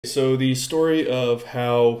So the story of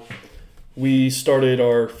how we started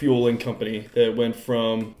our fueling company that went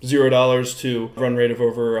from $0 to a run rate of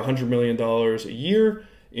over $100 million a year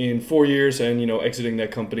in 4 years, and exiting that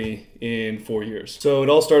company in 4 years. So it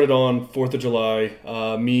all started on 4th of July.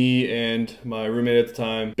 Me and my roommate at the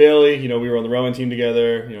time, Bailey, we were on the rowing team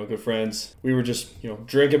together, good friends. We were just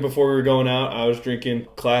drinking before we were going out. I was drinking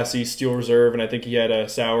classy Steel Reserve, and I think he had a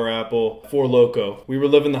Sour Apple Four Loko. We were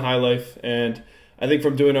living the high life, and I think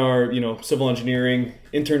from doing our, civil engineering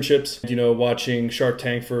internships, watching Shark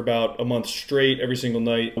Tank for about a month straight every single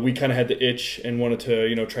night, we kind of had the itch and wanted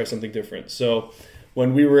to, try something different. So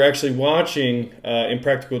when we were actually watching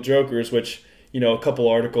Impractical Jokers, which, a couple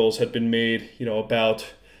articles had been made,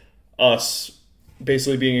 about us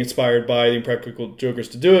basically being inspired by the Impractical Jokers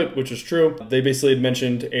to do it, which was true. They basically had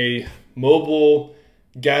mentioned a mobile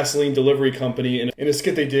gasoline delivery company in a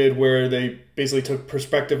skit they did where they basically took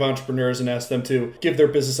prospective entrepreneurs and asked them to give their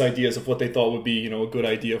business ideas of what they thought would be, a good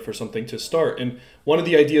idea for something to start. And one of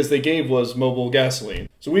the ideas they gave was mobile gasoline.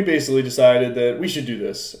 So we basically decided that we should do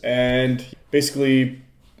this, and basically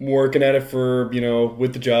working at it for,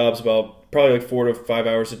 with the jobs about probably like 4 to 5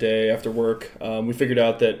 hours a day after work. We figured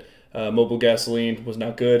out that mobile gasoline was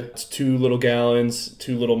not good. It's too little gallons,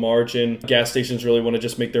 too little margin. Gas stations really want to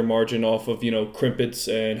just make their margin off of, crimpets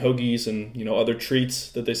and hoagies and, other treats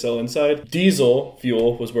that they sell inside. Diesel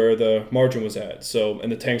fuel was where the margin was at. So,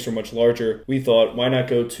 and the tanks were much larger. We thought, why not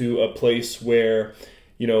go to a place where,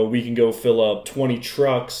 we can go fill up 20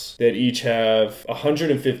 trucks that each have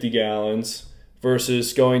 150 gallons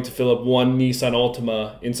versus going to fill up one Nissan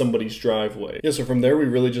Altima in somebody's driveway. Yeah, so from there, we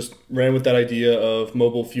really just ran with that idea of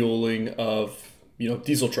mobile fueling of,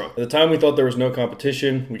 diesel truck. At the time, we thought there was no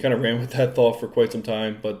competition. We kind of ran with that thought for quite some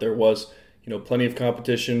time, but there was, plenty of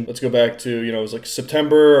competition. Let's go back to, it was like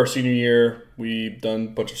September, our senior year. We've done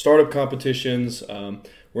a bunch of startup competitions.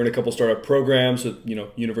 We're in a couple startup programs with,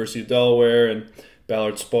 University of Delaware and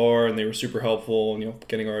Ballard Spar, and they were super helpful in,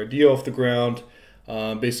 getting our idea off the ground.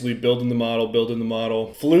 Basically building the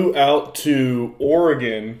model. Flew out to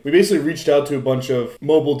Oregon. We basically reached out to a bunch of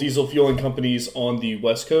mobile diesel fueling companies on the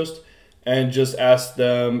West Coast and just asked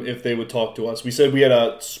them if they would talk to us. We said we had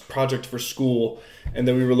a project for school and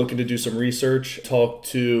then we were looking to do some research. Talked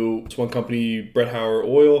to one company, Brett Hauer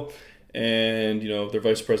Oil, and their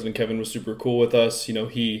vice president Kevin was super cool with us.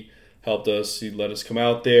 He helped us. He let us come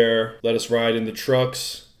out there, let us ride in the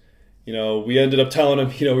trucks. We ended up telling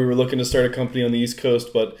him, we were looking to start a company on the East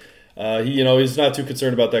Coast, but he's not too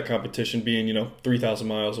concerned about that competition being, 3,000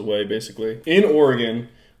 miles away, basically. In Oregon,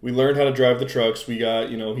 we learned how to drive the trucks. We got,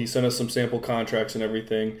 he sent us some sample contracts and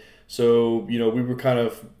everything. So, we were kind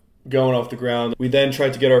of going off the ground. We then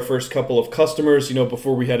tried to get our first couple of customers,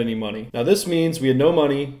 before we had any money. Now, this means we had no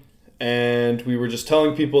money, and we were just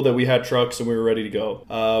telling people that we had trucks and we were ready to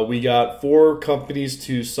go. We got 4 companies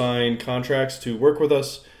to sign contracts to work with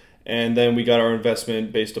us, and then we got our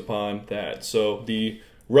investment based upon that. So the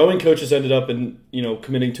rowing coaches ended up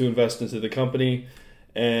committing to invest into the company.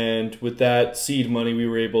 And with that seed money, we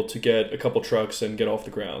were able to get a couple trucks and get off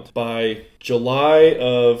the ground. By July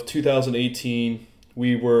of 2018,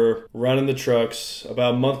 we were running the trucks.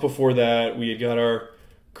 About a month before that, we had got our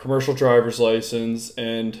commercial driver's license,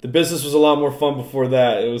 and the business was a lot more fun before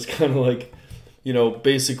that. It was kind of like,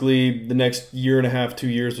 basically the next year and a half, 2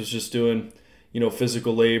 years was just doing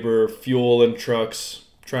physical labor, fuel and trucks,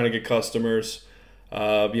 trying to get customers,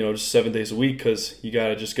 just 7 days a week because you got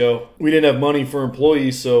to just go. We didn't have money for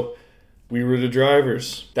employees, so we were the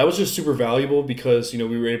drivers. That was just super valuable because,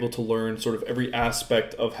 we were able to learn sort of every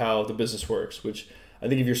aspect of how the business works, which I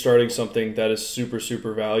think if you're starting something, that is super,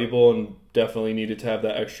 super valuable and definitely needed to have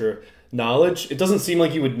that extra knowledge. It doesn't seem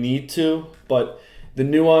like you would need to, but the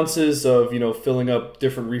nuances of, filling up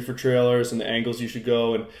different reefer trailers and the angles you should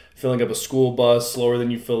go, and filling up a school bus slower than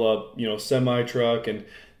you fill up, semi-truck, and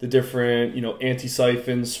the different,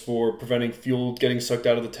 anti-siphons for preventing fuel getting sucked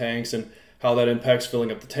out of the tanks and how that impacts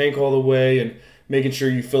filling up the tank all the way, and making sure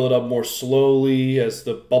you fill it up more slowly as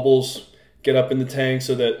the bubbles get up in the tank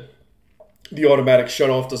so that the automatic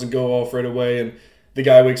shutoff doesn't go off right away and the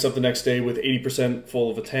guy wakes up the next day with 80% full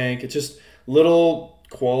of a tank. It's just little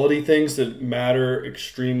quality things that matter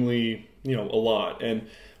extremely, a lot. And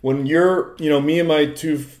when you're, me and my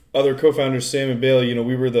 2 other co-founders, Sam and Bailey,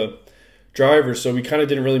 we were the drivers, so we kind of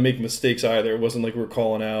didn't really make mistakes either. It wasn't like we were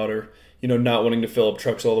calling out or, not wanting to fill up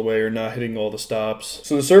trucks all the way or not hitting all the stops.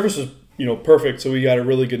 So the service was, perfect. So we got a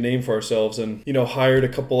really good name for ourselves and, hired a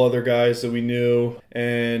couple other guys that we knew.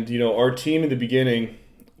 And, our team in the beginning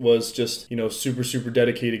was just, super, super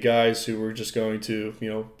dedicated guys who were just going to,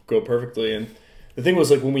 go perfectly. And the thing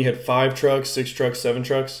was, like, when we had 5 trucks, 6 trucks, 7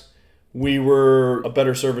 trucks, we were a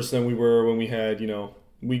better service than we were when we had,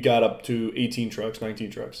 we got up to 18 trucks,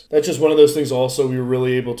 19 trucks. That's just one of those things also. We were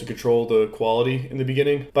really able to control the quality in the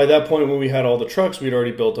beginning. By that point, when we had all the trucks, we'd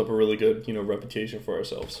already built up a really good, reputation for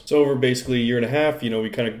ourselves. So over basically a year and a half, we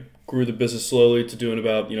kind of grew the business slowly to doing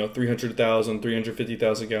about, 300,000,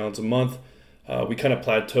 350,000 gallons a month. We kind of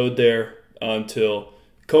plateaued there until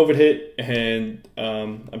COVID hit. And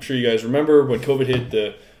I'm sure you guys remember when COVID hit,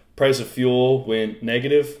 the price of fuel went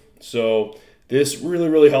negative. So this really,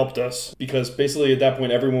 really helped us because basically at that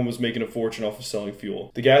point, everyone was making a fortune off of selling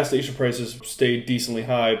fuel. The gas station prices stayed decently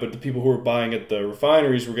high, but the people who were buying at the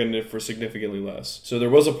refineries were getting it for significantly less. So there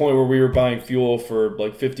was a point where we were buying fuel for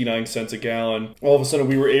like 59 cents a gallon. All of a sudden,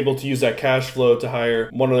 we were able to use that cash flow to hire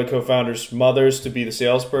one of the co-founders' mothers to be the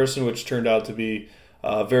salesperson, which turned out to be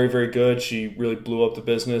very, very good. She really blew up the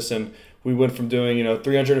business, and we went from doing,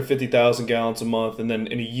 350,000 gallons a month, and then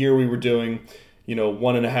in a year we were doing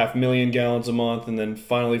 1.5 million gallons a month, and then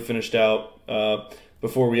finally finished out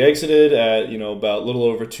before we exited at about a little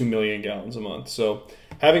over 2 million gallons a month. So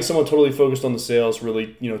having someone totally focused on the sales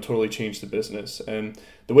really totally changed the business. And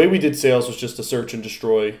the way we did sales was just a search and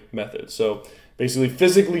destroy method. So basically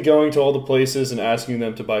physically going to all the places and asking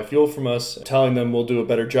them to buy fuel from us, telling them we'll do a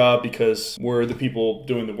better job because we're the people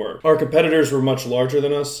doing the work. Our competitors were much larger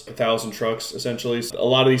than us, 1,000 trucks essentially. A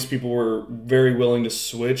lot of these people were very willing to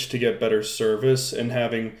switch to get better service, and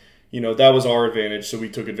having, that was our advantage, so we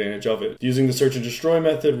took advantage of it. Using the search and destroy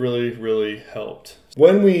method really, really helped.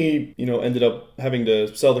 When we, ended up having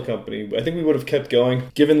to sell the company, I think we would have kept going.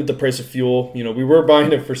 Given that the price of fuel, we were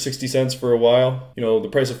buying it for 60 cents for a while. The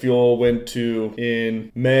price of fuel went to,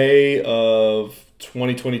 in May of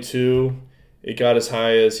 2022, it got as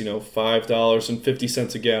high as,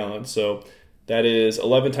 $5.50 a gallon. So that is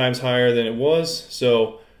 11 times higher than it was.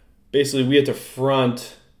 So basically we had to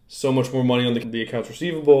front so much more money on the accounts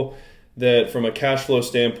receivable that from a cash flow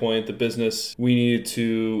standpoint, the business, we needed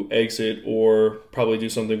to exit or probably do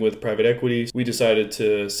something with private equity. We decided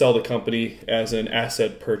to sell the company as an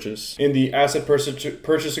asset purchase. In the asset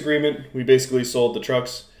purchase agreement, we basically sold the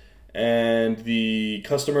trucks and the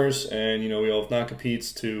customers, and we all have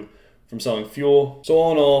non-competes from selling fuel. So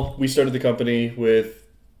all in all, we started the company with,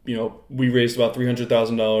 we raised about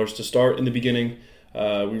 $300,000 to start in the beginning.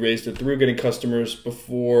 We raised it through getting customers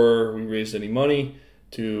before we raised any money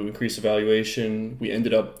to increase the valuation. We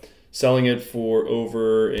ended up selling it for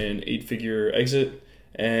over an 8-figure exit,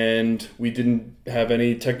 and we didn't have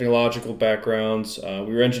any technological backgrounds.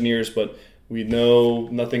 We were engineers, but we know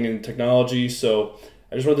nothing in technology. So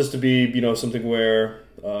I just want this to be, something where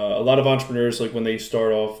a lot of entrepreneurs, like when they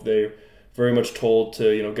start off, they're very much told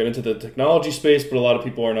to, get into the technology space, but a lot of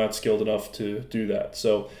people are not skilled enough to do that.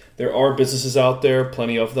 So there are businesses out there,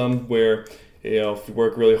 plenty of them, where, if you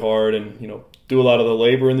work really hard and, do a lot of the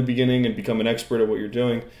labor in the beginning and become an expert at what you're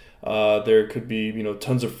doing, there could be,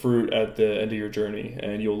 tons of fruit at the end of your journey,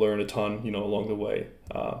 and you'll learn a ton, along the way.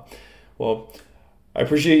 Well, I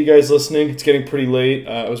appreciate you guys listening. It's getting pretty late.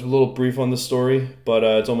 I was a little brief on this story, but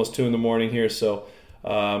it's almost 2 in the morning here, so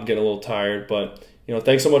I'm getting a little tired. But,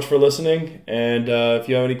 thanks so much for listening. And if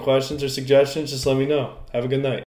you have any questions or suggestions, just let me know. Have a good night.